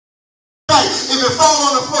If it fall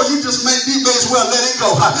on the floor, you just may as well let it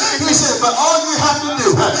go. He said, but all you have to do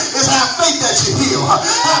is have faith that you heal.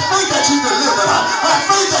 Have faith that you deliver. Have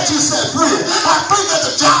faith that you set free. Have faith that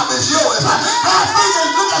the job is yours. Have faith that,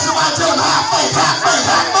 look at somebody tell them, have faith, have faith,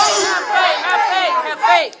 have faith. Have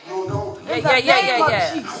faith.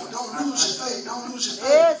 Yeah. Don't lose your faith. Don't lose your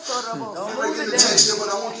faith. I'm going to get the text here, but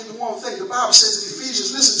I want to get the one thing. The Bible says in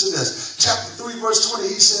Ephesians, listen to this. Chapter 3, verse 20,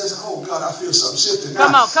 he says, oh God, I feel something shifting.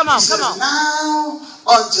 Come on. Now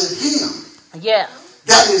unto him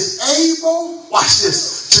that is able, watch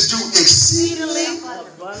this, to do exceedingly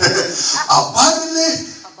abundantly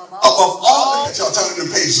above all. Y'all turning the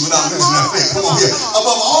pages without losing that faith. Come on here.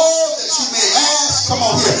 Above all that you may ask. Come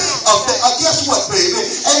on here. Guess what, baby?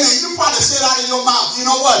 Amen. You probably said out of your mouth, you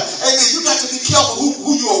know what? Amen. You got to be careful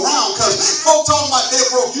who you're around, because folks talking about they're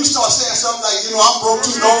broke. You start saying something like, you know, I'm broke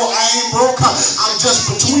too. No, I ain't broke. I'm just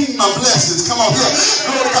between my blessings. Come on here.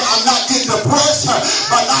 I'm not getting depressed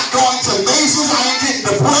by not going to Macy's. I ain't getting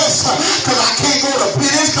depressed because I can't go to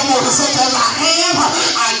business. Come on, such as I am,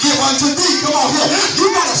 I give unto thee. Come on here. You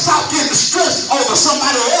got to stop getting stressed over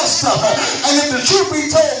somebody else's stuff. And if the truth be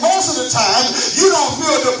told, most of the time, you don't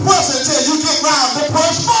feel depressed until you get around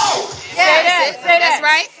depressed folk. Say that. That's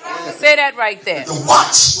right. Say that right there. The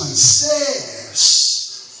watchman says,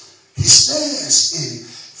 he says in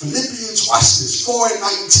Philippians, watch this,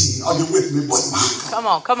 4:19. Are you with me, boy? Come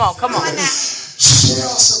on.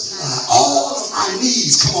 Shall supply all of my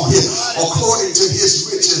needs, come on here, according to his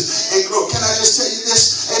riches and growth. Can I just tell you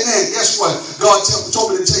this? Amen. Guess what? God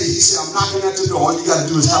told me to tell you, he said, I'm knocking at the door. All you got to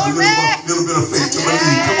do is have a little bit of faith to believe.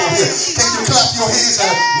 Come on here. Can you clap your hands?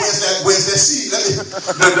 Where's that seed?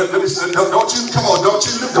 Don't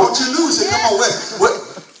you lose it. Come on. What?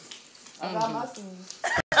 I got my seed.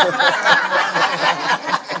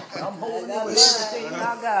 I'm holding everything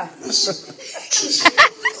I got.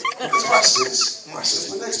 Watch this.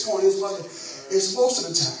 My next point is, mother, is most of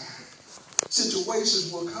the time,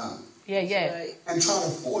 situations will come. And try to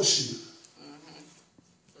force you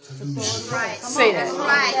to lose your faith. Say that.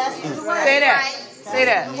 Say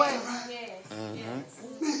that.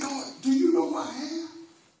 Man, God, do you know who I am?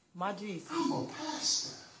 My Jesus. I'm a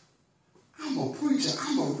pastor. I'm a preacher.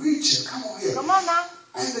 I'm a reacher. Come on here. Come on now.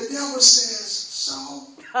 And the devil says, so?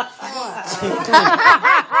 Yeah.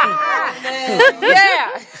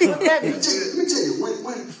 Let me tell you,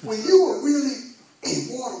 when you are really a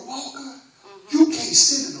water walker, you can't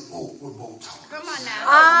sit in a boat with boat talkers. Come on.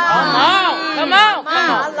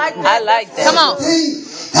 I like that. Come on. The thing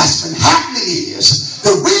that's been happening is,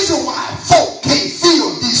 the reason why folk can't fill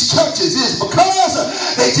these churches is because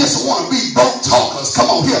they just want to be boat talkers. Come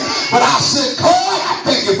on here. But I said, God, I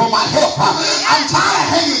thank you for my help. I'm tired of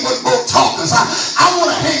hanging with boat talkers. I want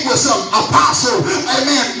to hang with some apostle,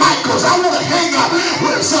 amen, Michaels. I want to hang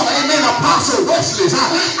with some, amen, apostle Wesleys.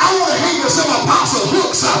 I want to hang with some apostle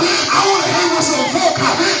Hooks. I